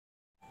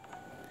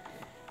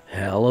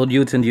Hello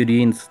dudes and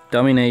dudeens,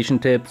 domination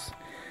tips.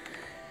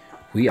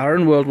 We are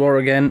in World War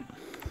again.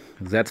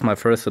 That's my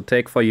first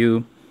attack for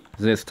you.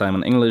 This time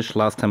in English,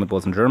 last time it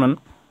was in German.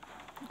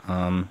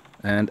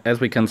 And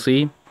as we can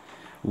see,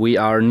 we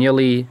are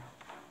nearly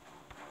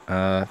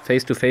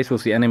face to face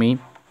with the enemy.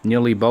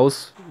 Nearly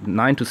both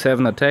 9 to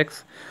 7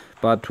 attacks,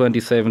 but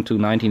 27 to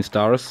 19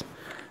 stars.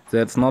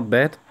 That's not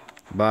bad,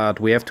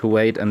 but we have to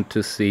wait and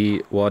to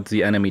see what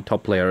the enemy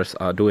top players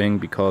are doing,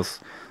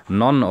 because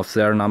none of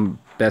their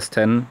best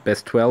 10,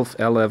 best 12,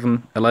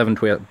 11,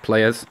 12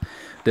 players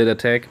did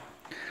attack.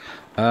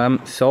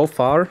 So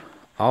far,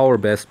 our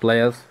best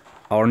players,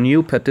 our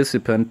new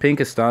participant,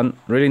 Pinkistan,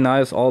 really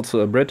nice, also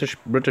a British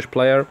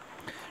player,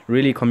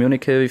 really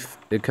communicative,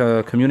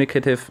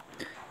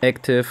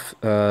 active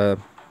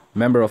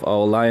member of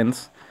our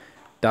alliance,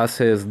 does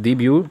his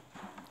debut,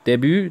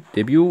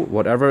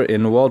 whatever,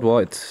 in World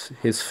War. It's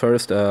his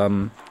first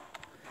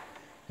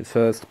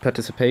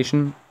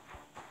participation.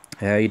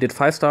 He did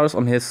 5 stars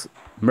on his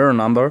mirror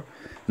number.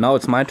 Now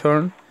it's my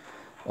turn.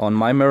 On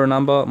my mirror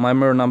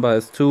number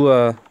has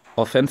 2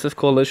 offensive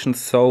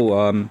coalitions,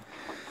 so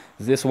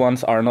these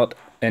ones are not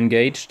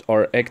engaged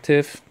or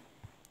active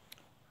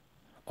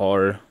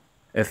or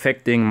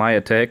affecting my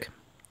attack.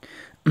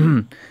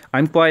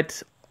 I'm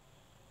quite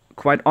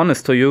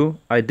honest to you.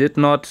 I did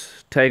not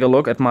take a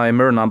look at my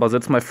mirror numbers.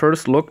 It's my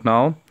first look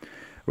now,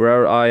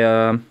 where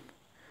I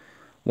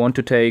want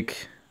to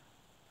take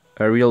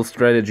a real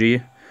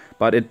strategy.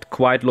 But it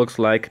quite looks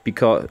like,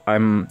 because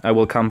I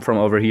will come from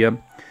over here.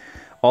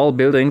 All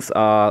buildings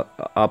are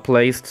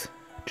placed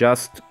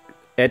just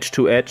edge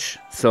to edge,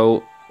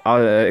 so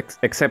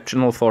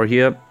exceptional for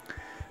here.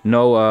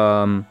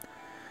 No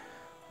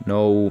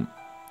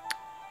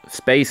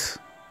space,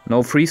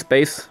 no free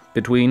space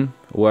between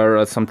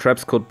where some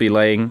traps could be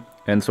laying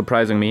and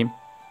surprising me.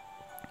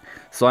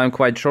 So I'm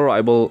quite sure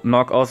I will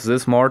knock off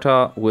this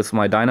mortar with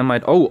my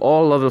dynamite. Oh,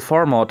 all level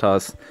 4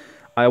 mortars.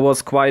 I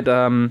was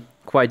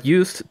quite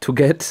used to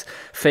get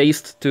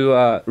faced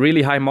to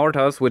really high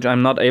mortars, which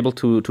I'm not able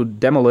to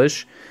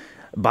demolish,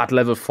 but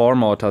level 4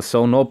 mortars,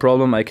 so no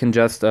problem. I can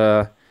just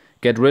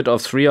get rid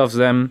of 3 of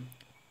them,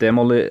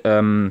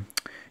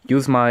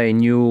 use my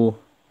new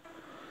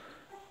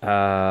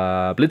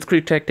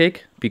blitzkrieg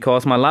tactic,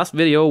 because my last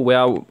video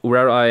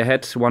where I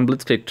had one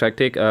blitzkrieg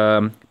tactic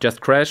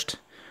just crashed.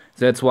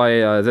 That's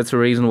why that's the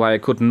reason why I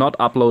could not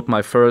upload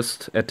my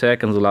first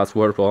attack in the last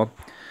World War.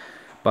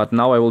 But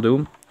now I will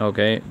do.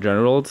 Okay,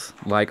 generals,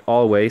 like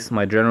always,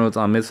 my generals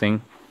are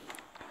missing.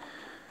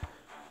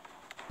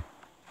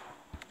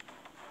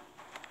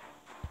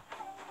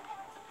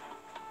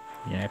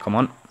 Yeah, come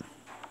on.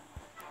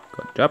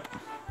 Good job.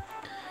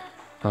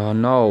 Oh,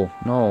 no.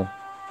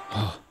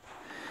 Oh.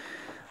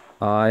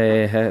 I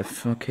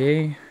have,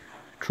 okay.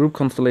 Troop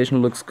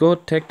constellation looks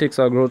good, tactics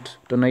are good,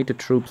 donated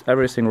troops,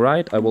 everything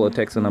right. I will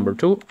attack the number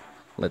 2.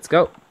 Let's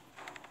go.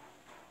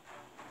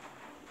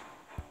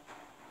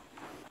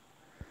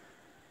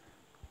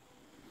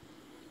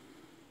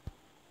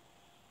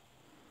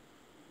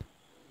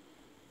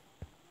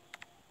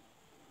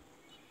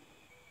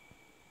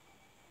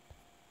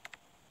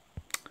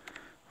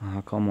 Ah,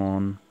 come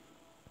on.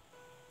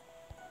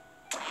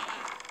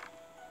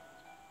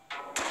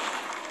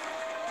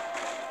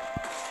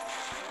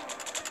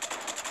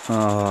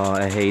 Oh,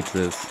 I hate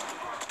this.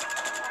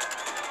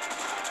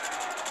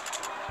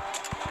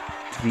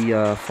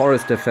 The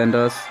forest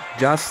defenders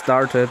just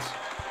started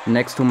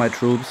next to my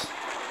troops.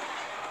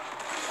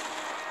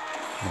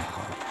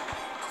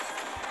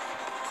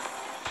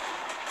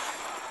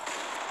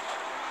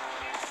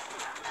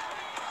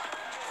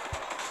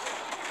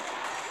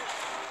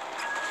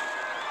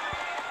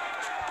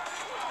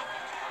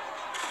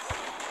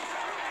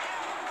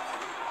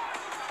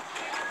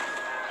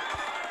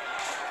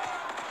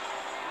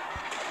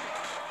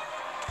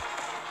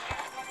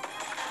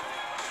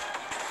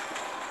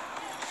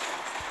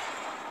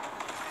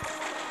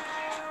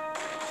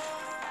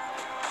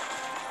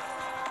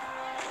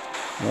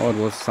 Oh, it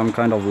was some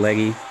kind of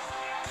laggy.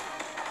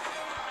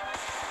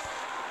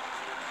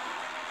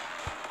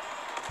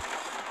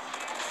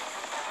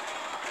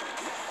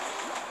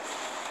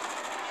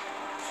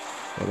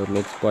 But it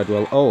looks quite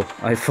well. Oh,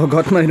 I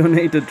forgot my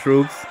donated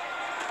troops.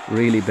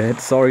 Really bad.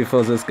 Sorry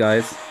for this,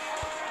 guys.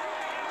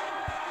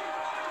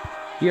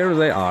 Here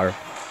they are.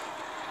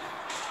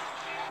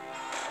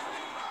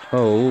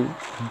 Oh,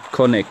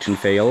 connection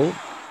fail.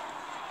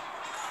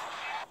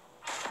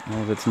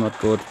 Oh, that's not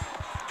good.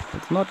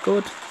 That's not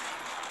good.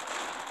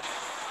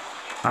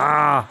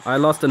 Ah, I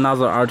lost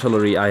another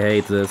artillery. I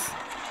hate this.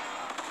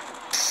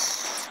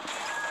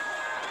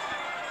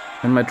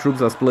 And my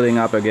troops are splitting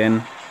up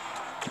again.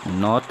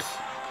 Not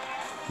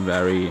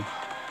very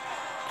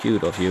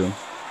cute of you.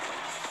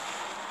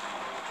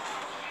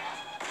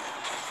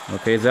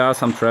 Okay, there are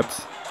some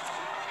traps.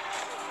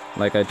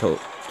 Like I told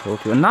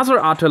you. Another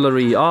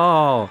artillery!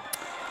 Oh!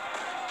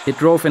 It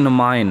drove in a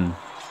mine.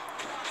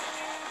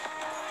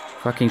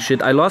 Fucking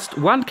shit. I lost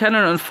 1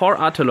 cannon and 4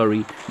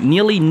 artillery.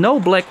 Nearly no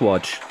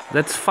Blackwatch.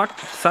 That's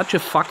such a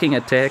fucking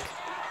attack.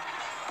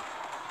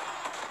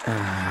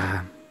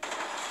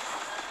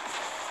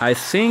 I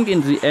think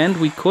in the end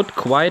we could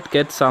quite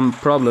get some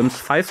problems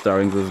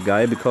 5-starring this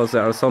guy, because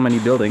there are so many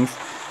buildings.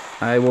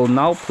 I will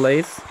now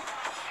place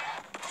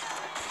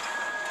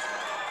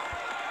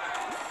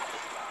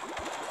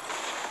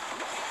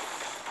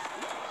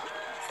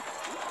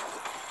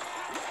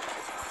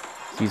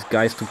these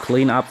guys to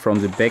clean up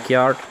from the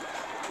backyard,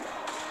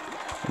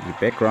 the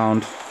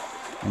background,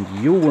 and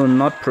you will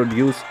not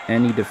produce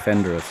any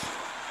defenders.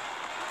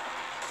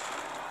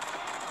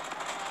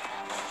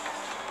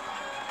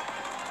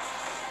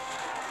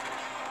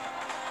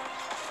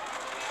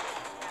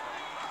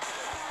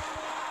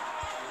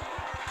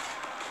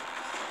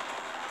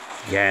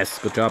 Yes,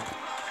 good job.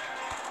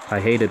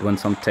 I hate it when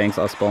some tanks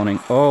are spawning.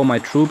 Oh, my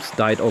troops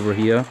died over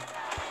here.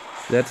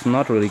 That's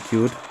not really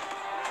cute.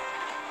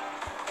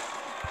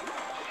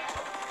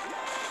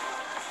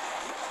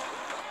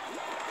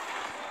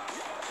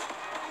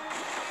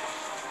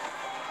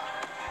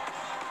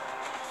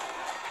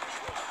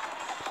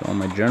 So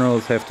my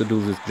generals have to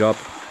do this job.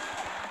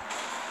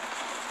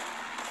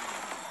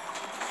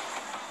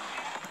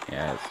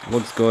 Yes,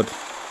 looks good.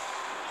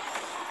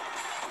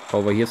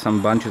 Over here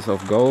some bunches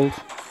of gold.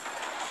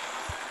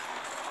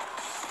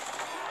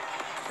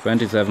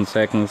 27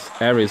 seconds,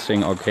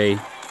 everything okay.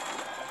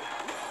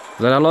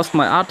 That I lost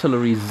my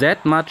artillery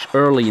that much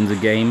early in the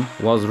game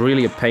was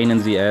really a pain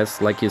in the ass,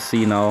 like you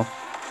see now.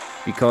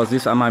 Because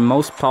these are my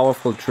most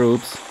powerful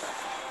troops.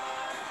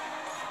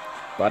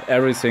 But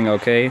everything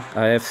okay.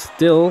 I have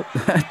still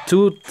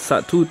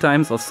two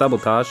times of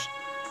sabotage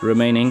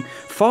remaining.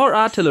 4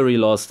 artillery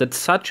lost, that's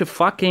such a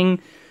fucking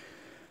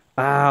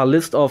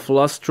list of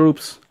lost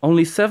troops.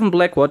 Only 7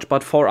 Blackwatch,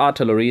 but 4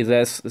 artillery,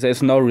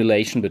 there's no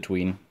relation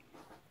between.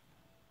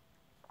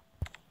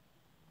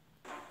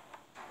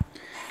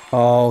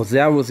 Oh,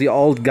 there was the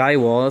old guy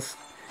was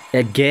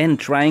again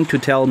trying to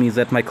tell me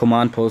that my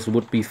command post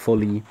would be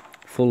fully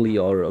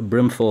or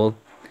brimful.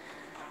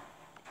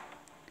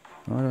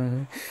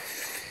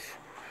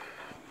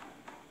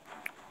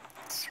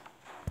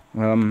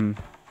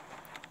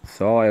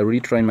 So I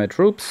retrain my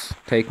troops,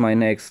 take my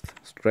next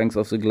Strength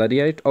of the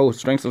Gladiator. Oh,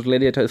 Strength of the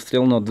Gladiator is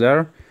still not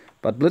there,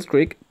 but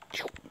Blitzkrieg.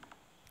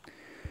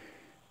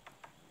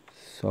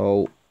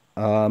 So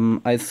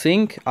I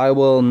think I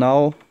will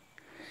now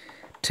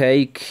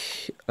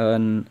take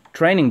a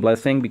training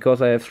blessing,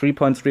 because I have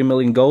 3.3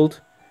 million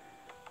gold.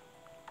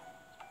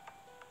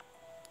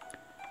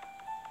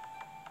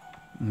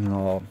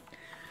 No.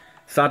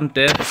 Sudden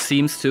death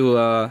seems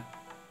to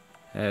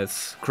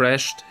has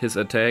crashed his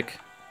attack.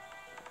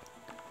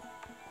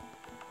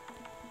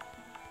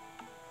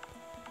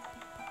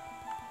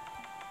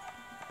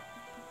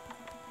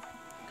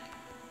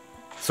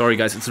 Sorry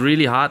guys, it's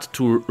really hard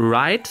to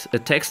write a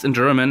text in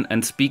German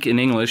and speak in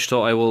English,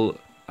 so I will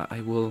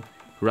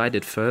write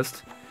it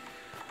first.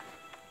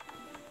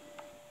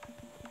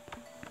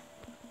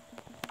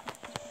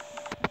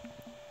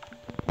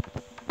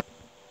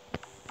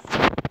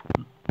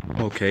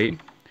 Okay.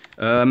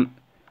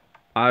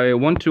 I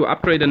want to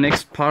upgrade the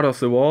next part of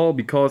the wall,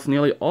 because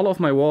nearly all of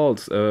my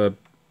walls, the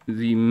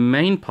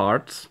main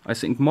parts, I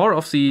think more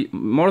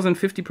than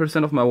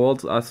 50% of my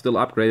walls are still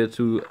upgraded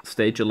to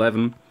stage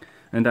 11,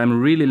 and I'm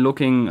really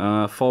looking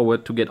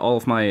forward to get all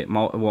of my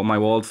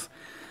walls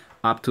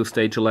up to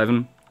stage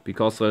 11,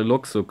 because they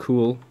look so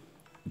cool.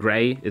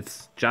 Gray,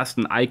 it's just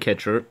an eye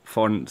catcher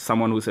for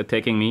someone who's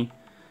attacking me,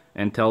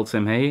 and tells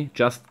him, hey,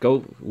 just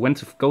go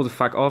the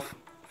fuck off,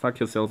 fuck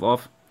yourself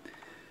off.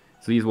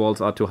 These walls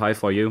are too high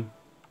for you.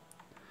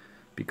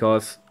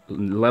 Because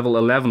level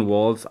 11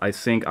 walls, I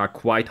think, are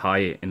quite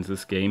high in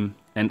this game,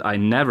 and I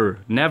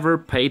never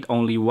paid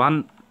only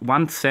one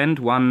cent,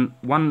 one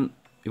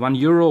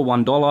euro,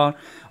 $1,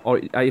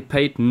 or I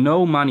paid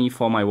no money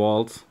for my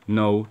walls.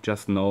 No,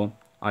 just no.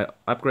 I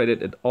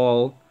upgraded it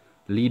all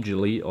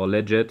legally or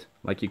legit,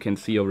 like you can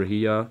see over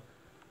here.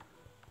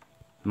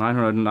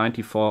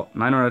 994,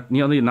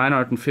 nearly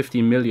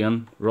 950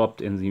 million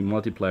robbed in the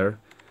multiplayer,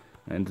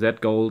 and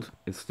that gold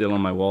is still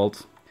on my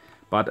walls.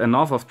 But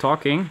enough of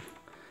talking.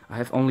 I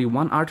have only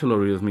 1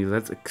 artillery with me,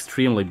 that's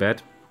extremely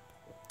bad.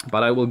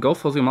 But I will go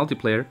for the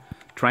multiplayer,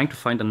 trying to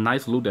find a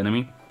nice loot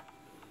enemy,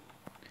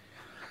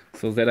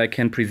 so that I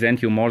can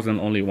present you more than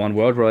only 1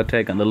 Worldwar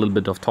attack and a little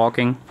bit of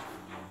talking.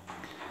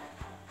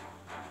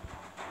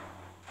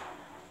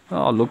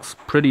 Oh, looks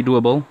pretty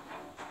doable.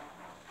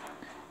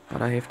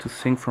 But I have to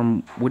think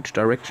from which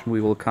direction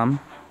we will come.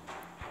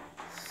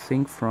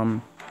 Think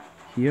from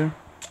here.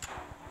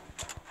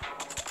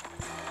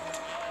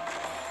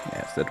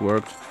 Yes, that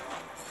worked.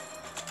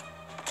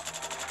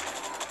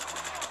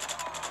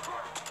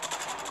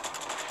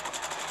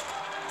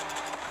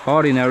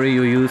 Ordinary,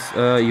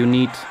 you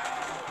need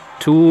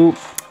two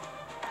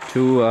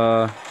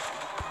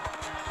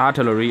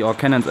artillery or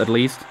cannons at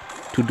least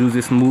to do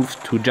this move,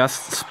 to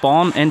just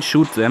spawn and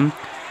shoot them,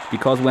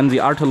 because when the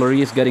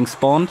artillery is getting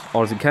spawned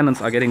or the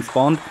cannons are getting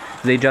spawned,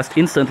 they just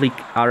instantly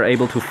are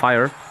able to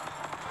fire.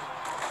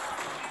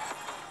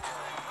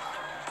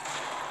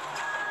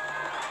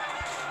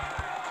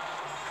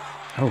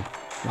 Oh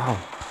wow,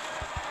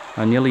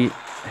 I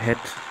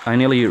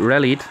nearly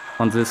rallied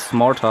on this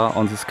mortar,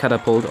 on this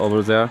catapult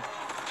over there,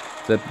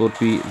 that would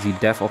be the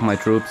death of my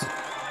troops.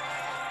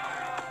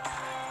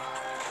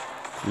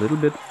 A little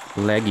bit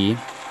laggy,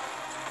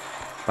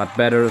 but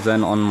better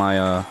than on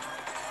my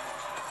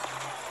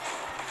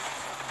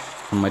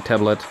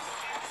tablet.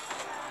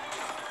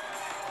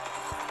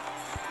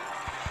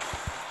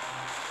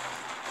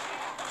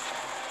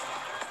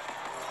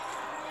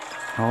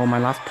 Oh, my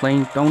last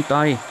plane, don't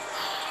die.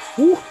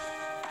 Woo.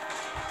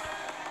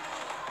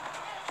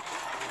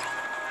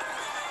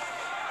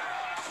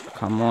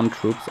 Come on,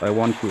 troops, I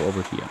want you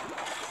over here.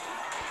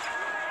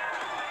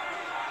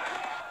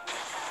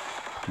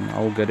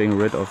 Now getting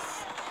rid of...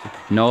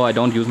 No, I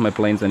don't use my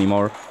planes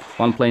anymore.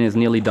 One plane is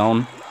nearly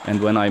down, and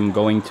when I'm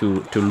going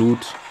to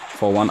loot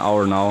for 1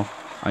 hour now,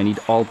 I need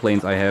all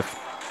planes I have.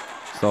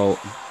 So,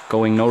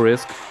 going no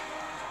risk.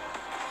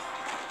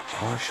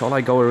 Or shall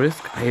I go a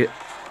risk? I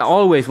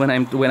always, when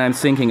I'm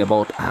thinking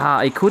about,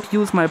 I could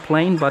use my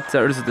plane, but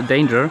there is the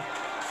danger.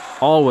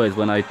 Always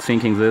when I'm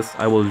thinking this,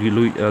 I will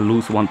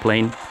lose one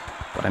plane,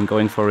 but I'm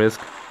going for risk.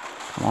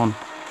 Come on,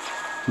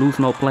 lose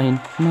no plane.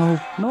 No,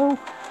 no,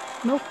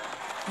 no.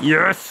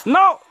 Yes,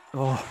 no.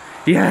 Oh,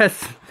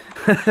 yes.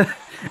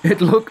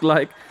 It looked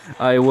like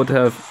I would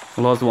have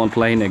lost one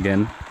plane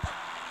again.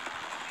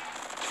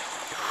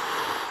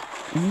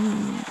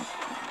 Ooh,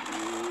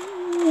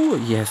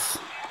 yes.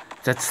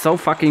 That's so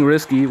fucking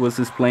risky with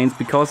these planes,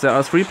 because there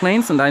are 3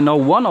 planes and I know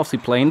one of the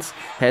planes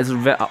has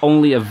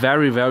only a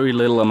very, very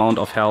little amount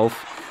of health.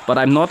 But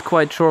I'm not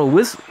quite sure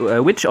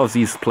which of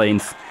these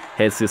planes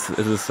has this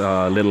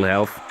little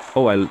health.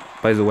 Oh,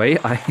 by the way,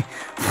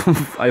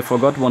 I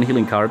forgot one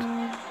healing card.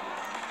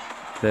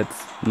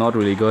 That's not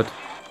really good.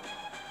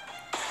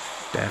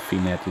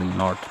 Definitely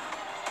not.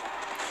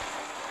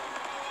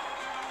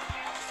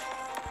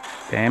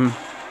 Damn.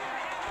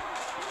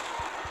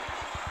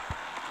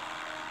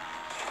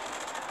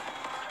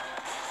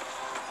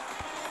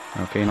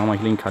 Okay, now my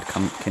healing card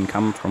can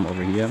come from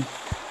over here.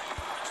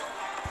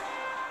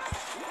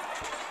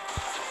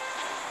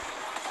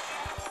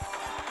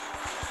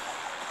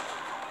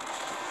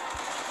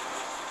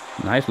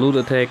 Nice loot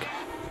attack.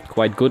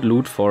 Quite good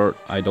loot for...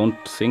 I don't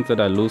think that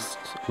I lost.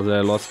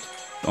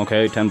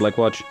 Okay, 10 Black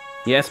Watch.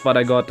 Yes, but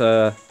I got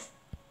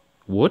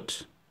wood?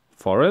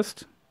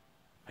 Forest?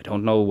 I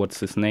don't know what's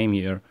his name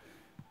here.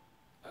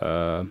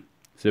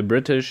 The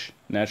British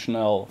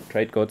National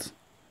Trade Goods.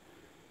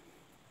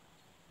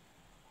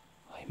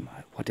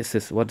 What is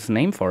this? What's the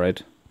name for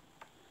it?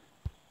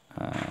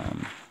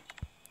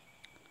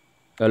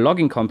 A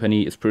logging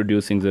company is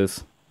producing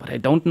this, but I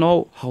don't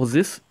know how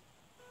this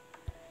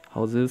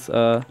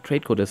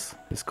trade code is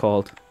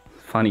called.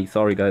 Funny,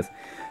 sorry guys.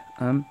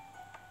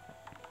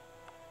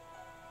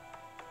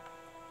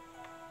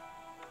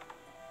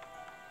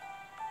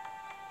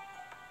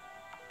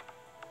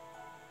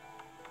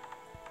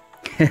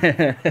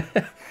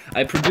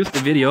 I produced a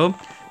video,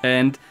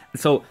 and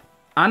so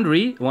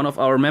Andri, one of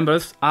our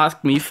members,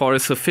 asked me for a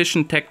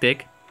sufficient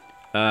tactic,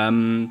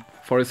 to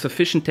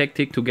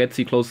get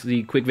the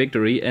quick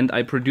victory, and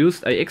I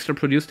extra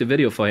produced a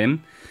video for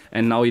him,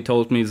 and now he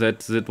told me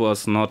that it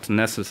was not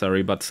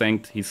necessary, but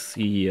he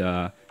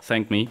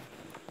thanked me.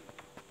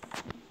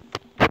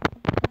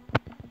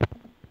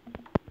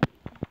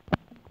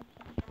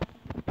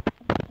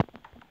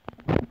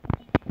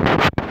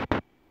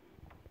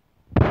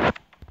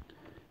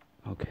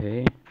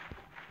 Okay.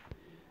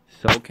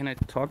 So can I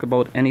talk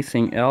about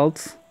anything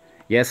else?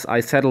 Yes,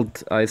 I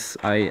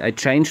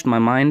changed my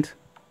mind,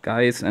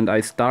 guys, and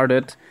I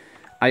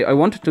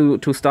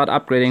wanted to start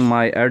upgrading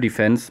my air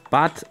defense,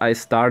 but I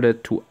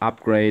started to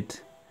upgrade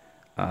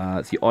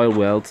the oil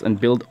wells and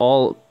build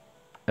all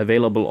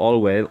available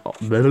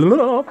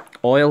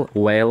oil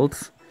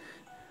wells.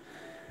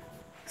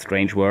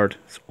 Strange word,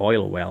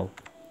 oil well.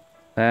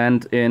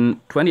 And in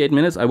 28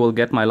 minutes I will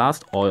get my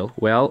last oil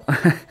well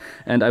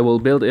and I will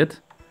build it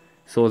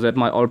so that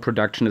my oil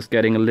production is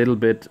getting a little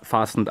bit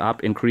fastened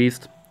up,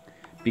 increased,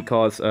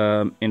 because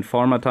in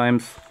former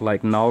times,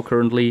 like now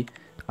currently,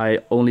 I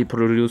only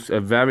produce a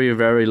very,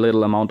 very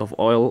little amount of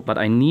oil, but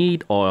I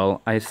need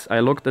oil. I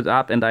looked it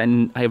up and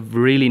I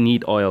really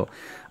need oil.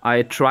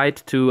 I tried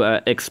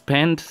to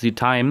expand the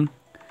time,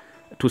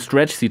 to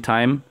stretch the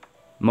time,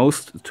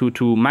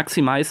 to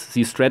maximize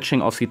the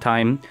stretching of the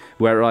time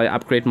where I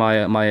upgrade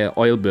my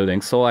oil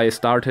building. So I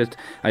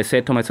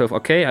said to myself,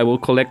 okay, I will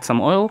collect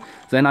some oil,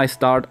 then I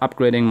start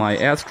upgrading my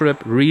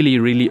airstrip really,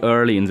 really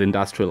early in the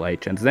industrial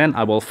age, and then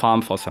I will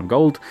farm for some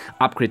gold,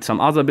 upgrade some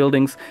other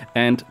buildings,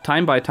 and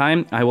time by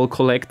time I will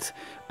collect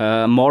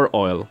more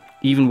oil,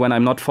 even when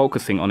I'm not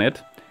focusing on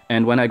it.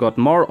 And when I got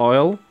more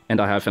oil and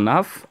I have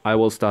enough, I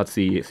will start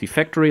the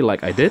factory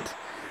like I did.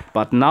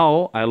 But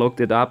now I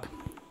looked it up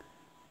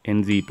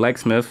in the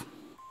blacksmith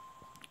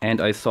and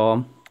I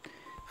saw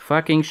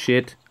fucking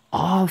shit.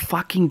 All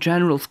fucking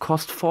generals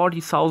cost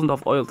 40,000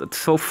 of oil. That's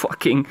so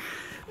fucking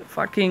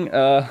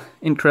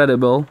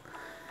incredible.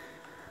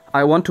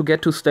 I want to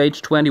get to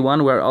stage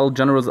 21 where all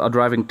generals are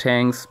driving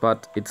tanks,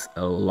 but it's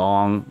a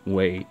long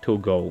way to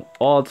go.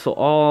 Also,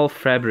 all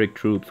fabric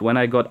troops. When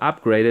I got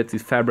upgraded,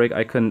 this fabric,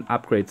 I can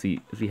upgrade the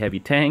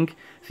heavy tank,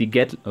 the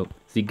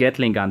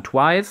Gatling gun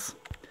twice,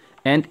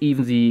 and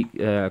even the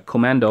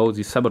commando,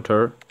 the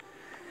saboteur.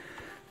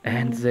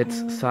 And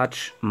that's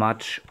such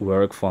much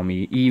work for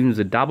me. Even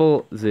the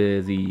double,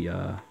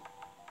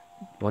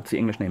 what's the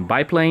English name?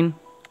 Biplane.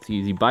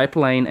 The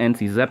biplane and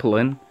the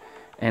Zeppelin.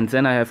 And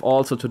then I have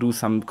also to do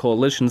some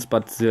coalitions,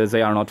 but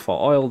they are not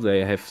for oil.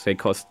 They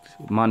cost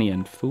money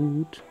and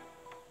food.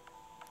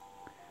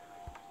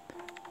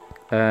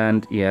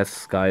 And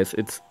yes, guys,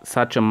 it's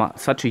such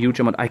a huge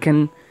amount. I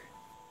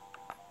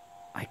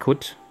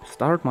could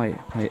start my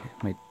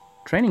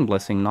training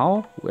blessing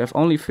now. We have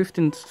only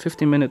 15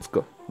 minutes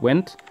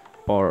went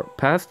or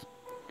passed.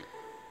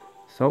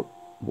 So,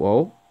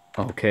 whoa,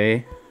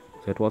 okay,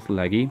 that was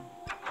laggy.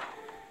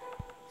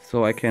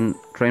 So I can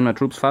train my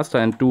troops faster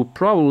and do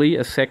probably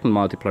a second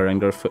multiplayer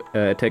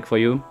attack for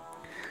you.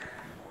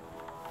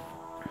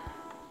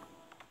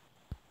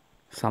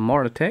 Some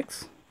more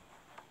attacks?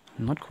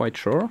 Not quite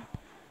sure.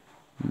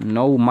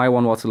 No, my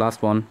one was the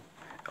last one.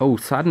 Oh,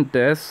 sudden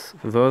death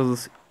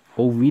versus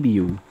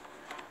Ovidio.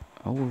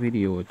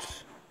 Ovidio,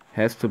 it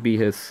has to be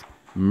his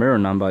mirror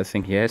number. I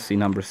think he has the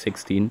number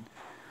 16.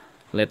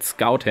 Let's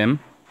scout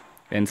him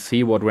and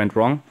see what went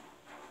wrong.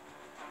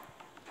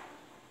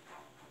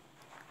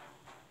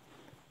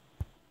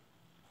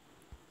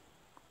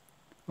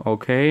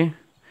 Okay,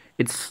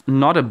 it's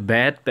not a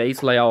bad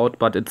base layout,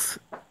 but it's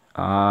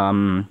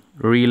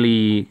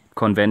really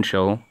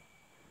conventional.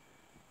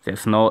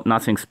 There's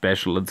nothing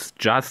special. It's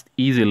just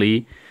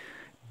easily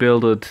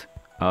built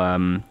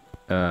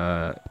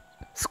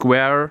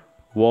square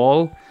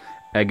wall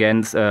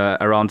against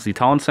around the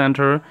town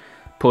center.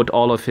 Put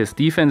all of his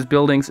defense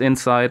buildings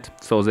inside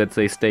so that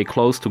they stay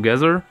close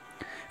together.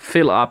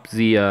 Fill up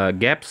the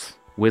gaps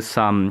with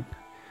some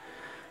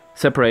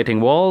separating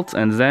walls,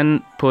 and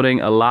then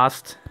putting a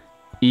last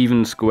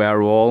even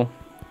square wall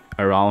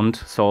around,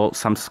 so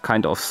some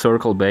kind of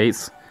circle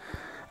base.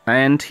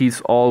 And he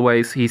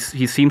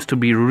seems to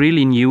be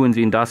really new in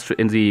the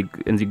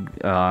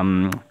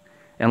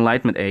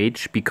Enlightenment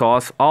age,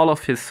 because all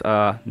of his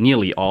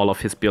nearly all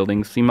of his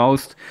buildings, the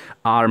most,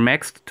 are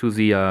maxed to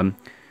the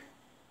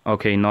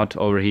okay, not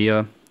over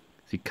here,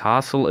 the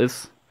castle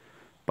is,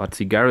 but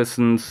the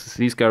garrisons,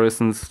 these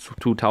garrisons,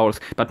 2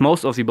 towers, but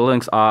most of the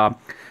buildings are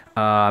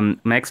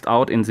maxed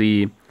out in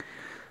the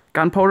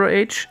Gunpowder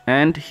age.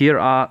 And here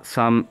are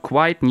some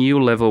quite new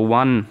level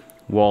 1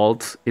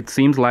 walls. It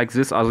seems like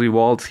these are the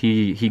walls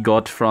he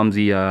got from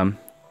the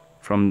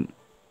from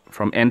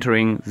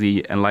entering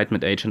the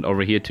Enlightenment age and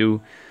over here too.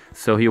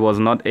 So he was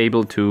not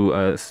able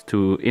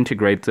to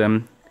integrate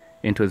them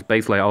into his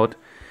base layout.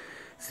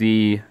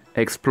 The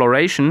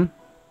exploration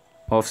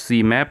of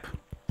the map,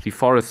 the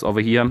forests over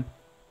here,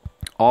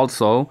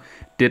 also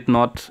did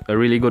not a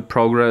really good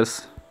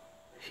progress.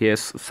 He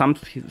has some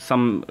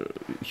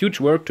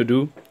huge work to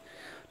do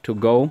to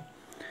go,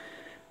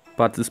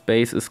 but this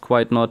base is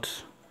quite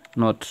not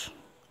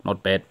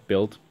bad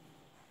built.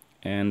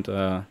 And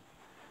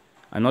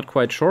I'm not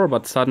quite sure,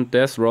 but Sudden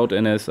Death wrote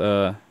in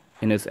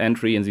his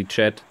entry in the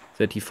chat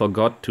that he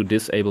forgot to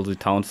disable the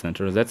town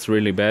center. That's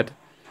really bad,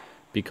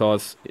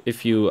 because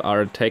if you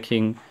are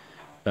attacking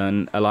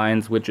an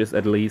alliance which is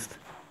at least...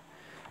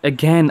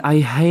 Again, I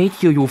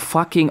hate you, you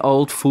fucking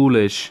old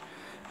foolish.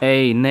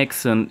 Hey,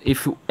 Nexon,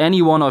 if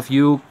any one of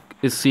you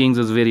is seeing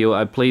this video,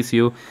 I please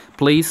you,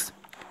 please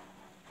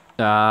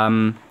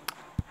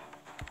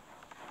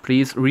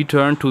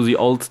return to the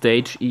old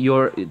stage.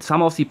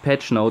 Some of the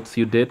patch notes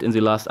you did in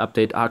the last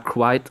update are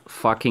quite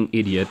fucking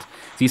idiot.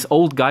 This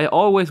old guy,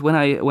 always when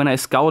I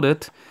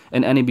scouted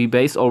an enemy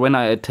base or when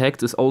I attacked,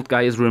 this old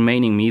guy is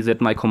remaining me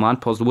that my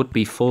command post would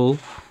be full,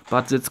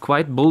 but it's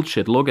quite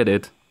bullshit. Look at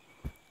it.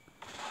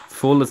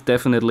 Full is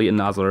definitely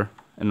another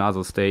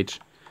stage.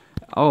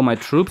 Oh, my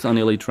troops are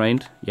nearly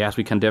trained. Yes,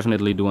 we can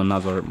definitely do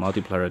another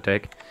multiplayer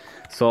attack.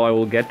 So I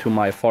will get to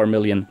my 4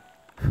 million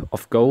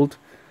of gold.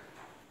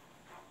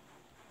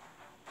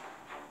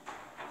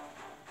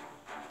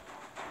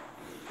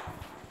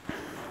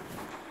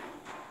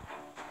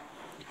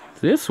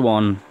 This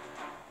one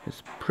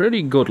is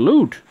pretty good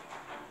loot,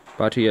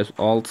 but he has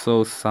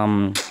also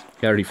some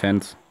air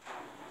defense.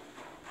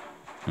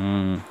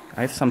 I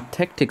have some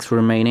tactics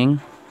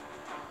remaining.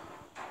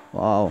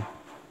 Wow.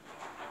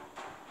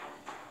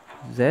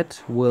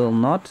 That will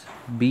not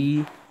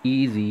be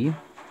easy,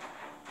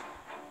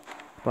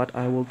 but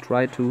I will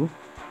try to.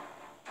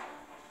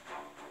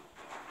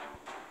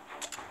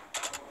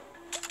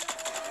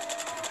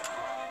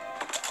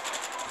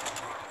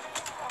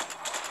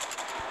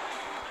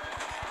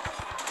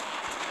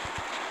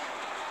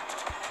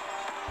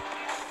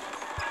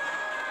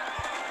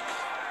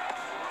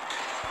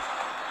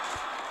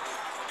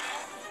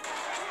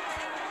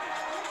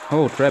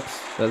 Oh, traps.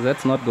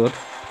 That's not good.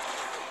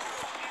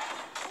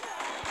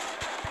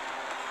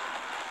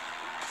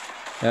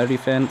 Air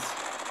defense.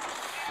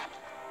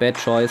 Bad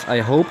choice. I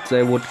hoped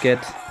they would get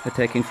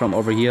attacking from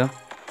over here.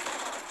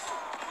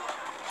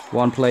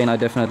 One plane I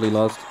definitely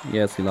lost.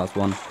 Yes, he lost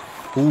one.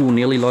 Ooh,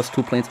 nearly lost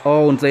 2 planes.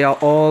 Oh, and they are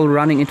all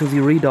running into the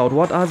redoubt.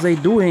 What are they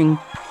doing?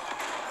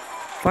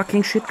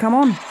 Fucking shit, come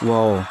on.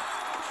 Whoa.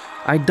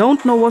 I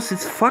don't know what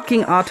this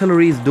fucking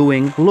artillery is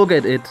doing. Look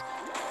at it.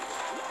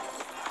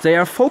 They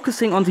are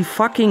focusing on the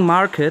fucking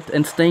market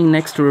and staying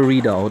next to a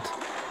redoubt.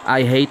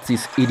 I hate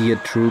these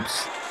idiot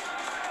troops.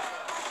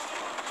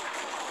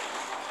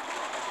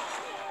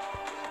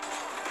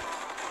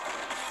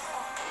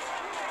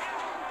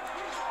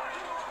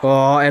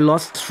 Oh, I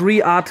lost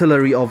 3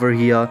 artillery over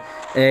here.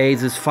 Hey,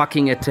 this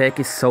fucking attack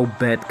is so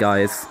bad,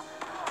 guys.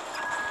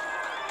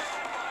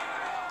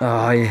 Oh,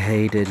 I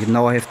hate it.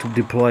 Now I have to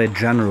deploy a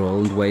general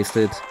and waste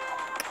it.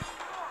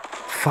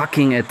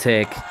 Fucking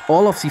attack.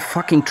 All of the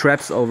fucking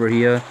traps over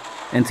here.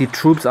 And the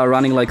troops are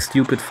running like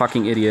stupid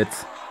fucking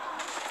idiots.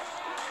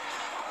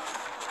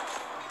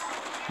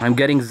 I'm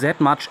getting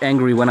that much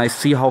angry when I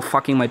see how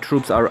fucking my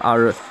troops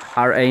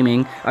are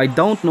aiming. I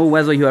don't know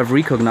whether you have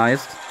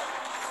recognized.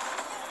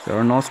 There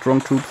are no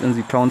strong troops in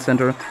the town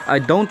center. I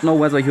don't know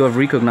whether you have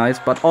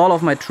recognized, but all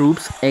of my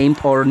troops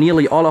aimed, or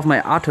nearly all of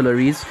my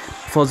artilleries,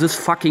 for this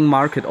fucking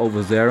market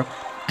over there.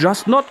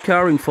 Just not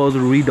caring for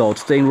the redoubt,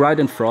 staying right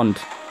in front.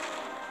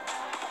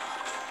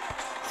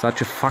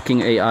 Such a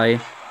fucking AI.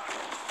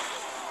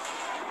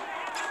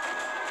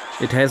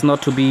 It has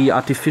not to be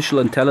artificial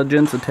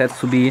intelligence, it has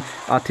to be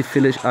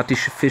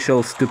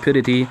artificial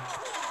stupidity.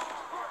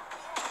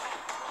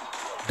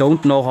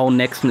 Don't know how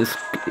Nexon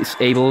is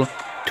able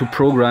to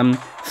program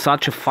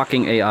such a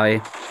fucking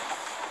AI.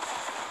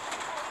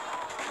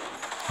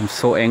 I'm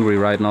so angry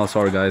right now,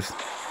 sorry guys.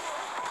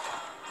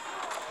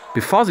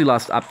 Before the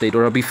last update,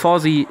 or before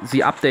the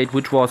update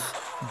which was...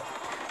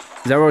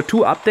 There were 2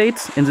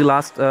 updates in the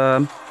last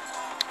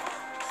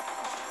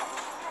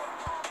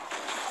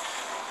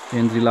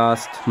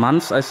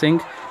months, I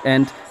think,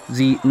 and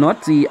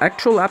not the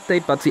actual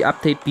update, but the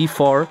update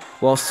before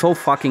was so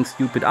fucking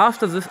stupid.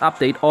 After this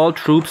update, all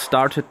troops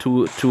started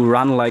to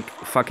run like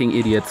fucking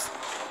idiots,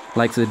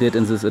 like they did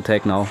in this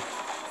attack now.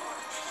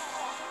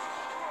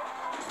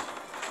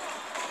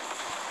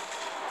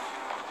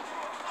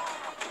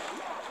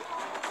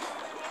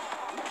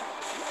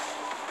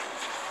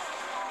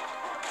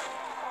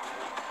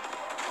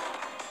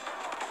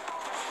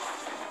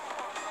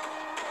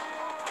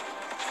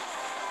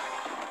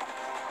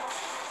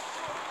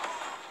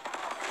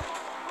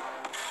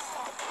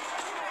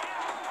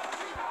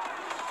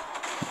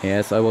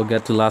 Yes, I will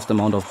get the last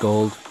amount of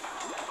gold.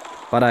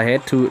 But I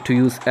had to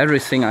use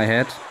everything I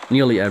had,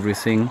 nearly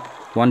everything,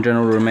 1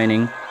 general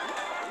remaining,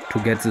 to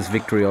get this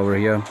victory over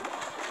here.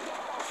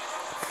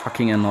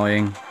 Fucking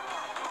annoying.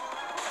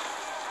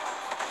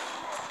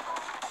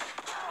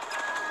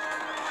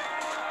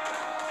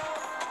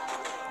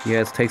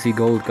 Yes, take the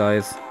gold,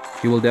 guys.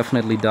 You will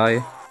definitely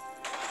die,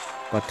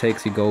 but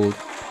take the gold.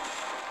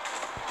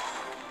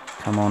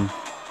 Come on.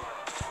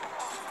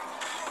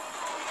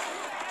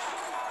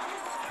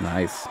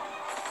 Nice.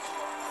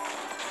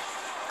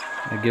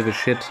 I give a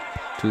shit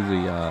to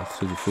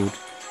the food.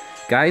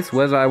 Guys,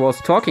 whether I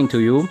was talking to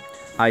you,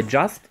 I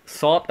just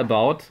thought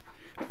about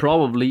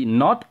probably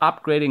not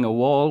upgrading a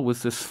wall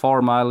with this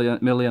 4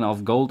 million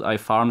of gold I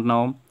farmed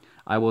now.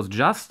 I was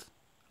just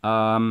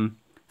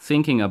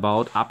thinking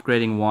about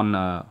upgrading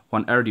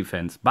one air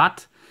defense.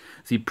 But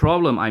the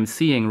problem I'm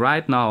seeing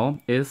right now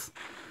is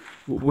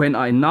when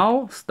I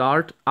now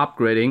start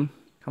upgrading...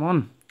 Come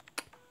on.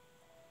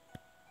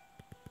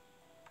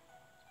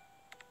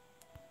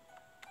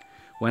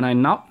 When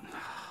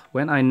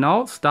I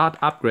now start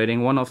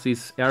upgrading one of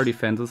these air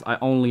defenses, I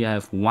only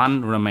have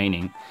 1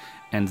 remaining.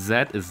 And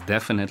that is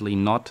definitely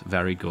not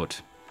very good.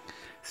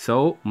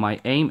 So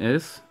my aim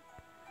is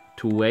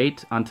to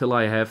wait until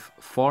I have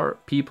 4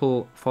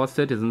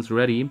 citizens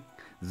ready.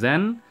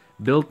 Then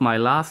build my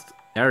last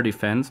air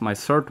defense, my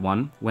 3rd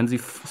one. When the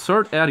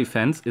 3rd air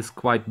defense is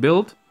quite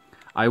built,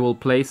 I will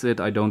place it,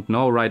 I don't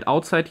know, right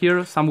outside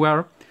here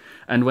somewhere.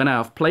 And when I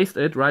have placed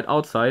it right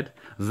outside,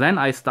 then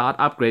I start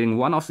upgrading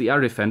one of the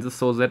air defenses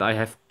so that I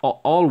have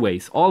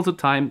always, all the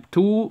time,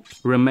 2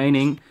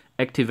 remaining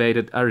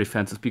activated air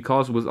defenses.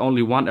 Because with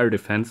only 1 air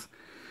defense,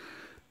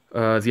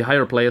 the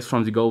higher players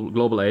from the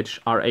global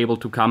age are able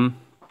to come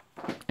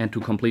and to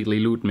completely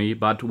loot me.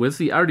 But with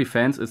the air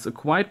defense, it's a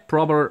quite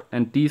proper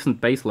and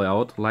decent base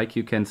layout. Like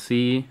you can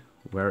see,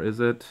 where is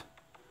it?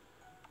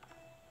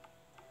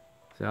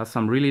 There are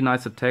some really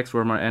nice attacks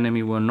where my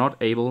enemy were not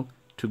able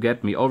to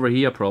get me. Over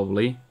here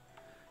probably,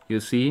 you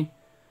see,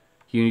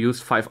 he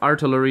used 5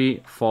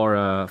 artillery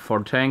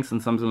for tanks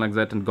and something like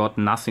that and got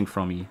nothing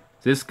from me.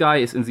 This guy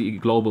is in the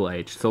global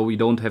age, so we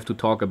don't have to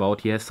talk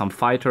about. He has some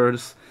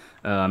fighters,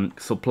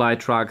 supply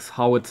trucks,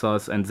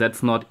 howitzers, and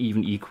that's not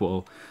even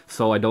equal.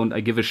 So I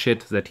give a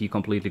shit that he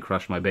completely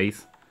crushed my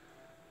base.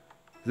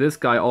 This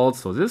guy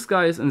also. This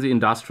guy is in the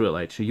industrial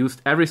age. He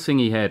used everything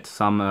he had.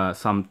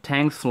 Some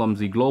tanks from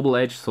the global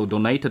age, so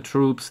donated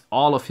troops,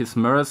 all of his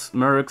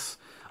mercs,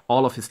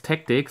 all of his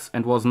tactics,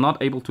 and was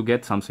not able to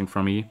get something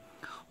from me.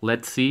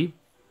 Let's see.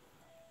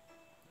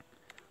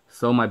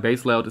 So my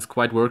base layout is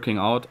quite working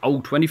out.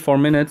 Oh, 24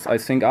 minutes, I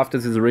think, after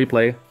this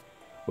replay.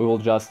 we will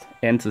just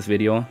end this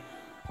video.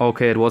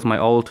 Okay, it was my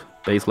old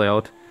base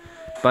layout,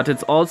 but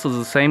it's also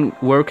the same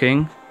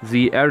working.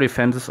 The air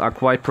defenses are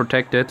quite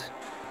protected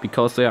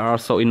because they are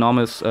so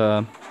enormous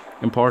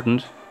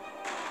important.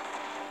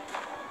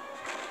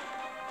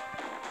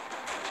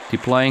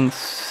 Deploying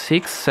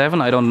 6,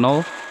 7, I don't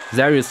know.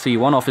 There you see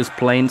one of his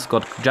planes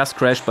got just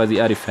crashed by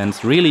the air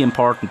defense. Really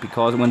important,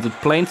 because when the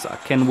planes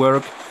can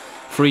work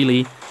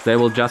freely, they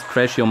will just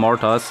crash your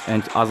mortars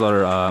and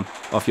other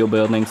of your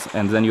buildings,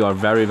 and then you are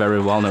very,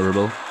 very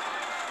vulnerable.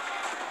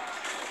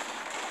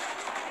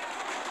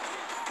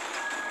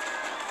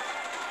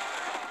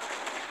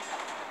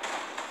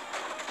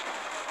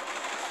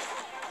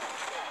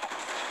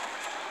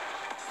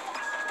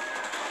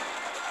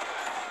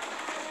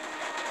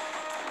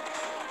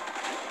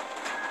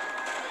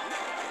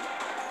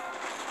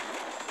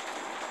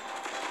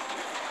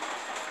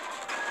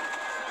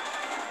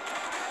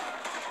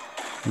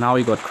 Now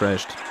he got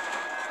crashed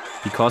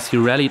because he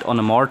rallied on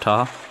a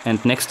mortar,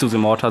 and next to the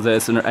mortar there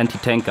is an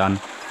anti-tank gun.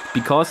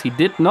 Because he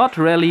did not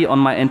rally on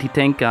my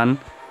anti-tank gun,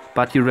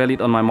 but he rallied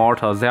on my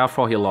mortar,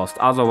 therefore he lost.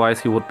 Otherwise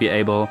he would be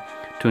able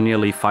to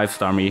nearly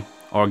 5-star me,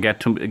 or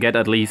get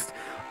at least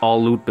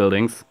all loot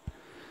buildings.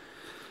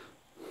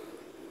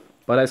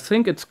 But I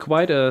think it's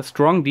quite a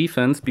strong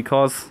defense,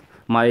 because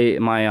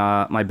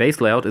my base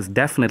layout is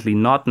definitely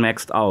not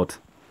maxed out.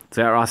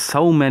 There are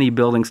so many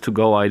buildings to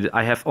go.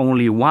 I have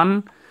only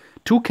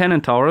 2 cannon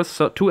towers,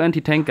 so 2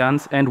 anti-tank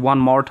guns and 1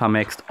 mortar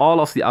maxed.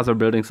 All of the other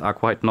buildings are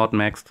quite not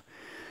maxed.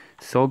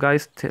 So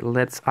guys,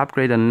 let's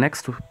upgrade the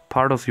next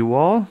part of the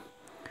wall.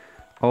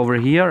 Over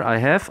here I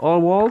have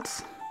all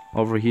walls.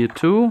 Over here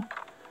too.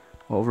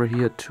 Over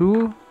here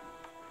too.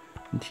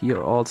 And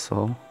here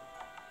also.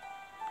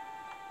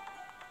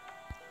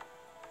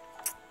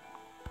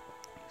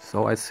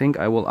 So I think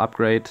I will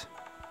upgrade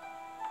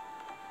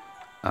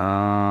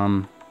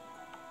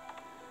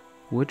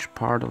which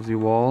part of the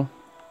wall?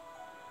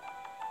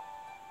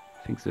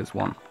 I think this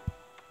one.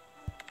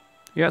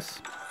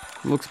 Yes,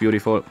 looks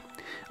beautiful.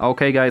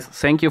 Okay guys,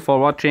 thank you for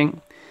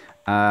watching.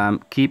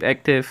 Keep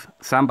active,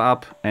 thumb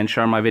up and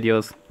share my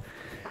videos.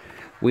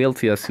 We'll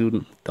see you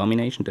soon.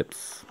 Domination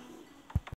tips.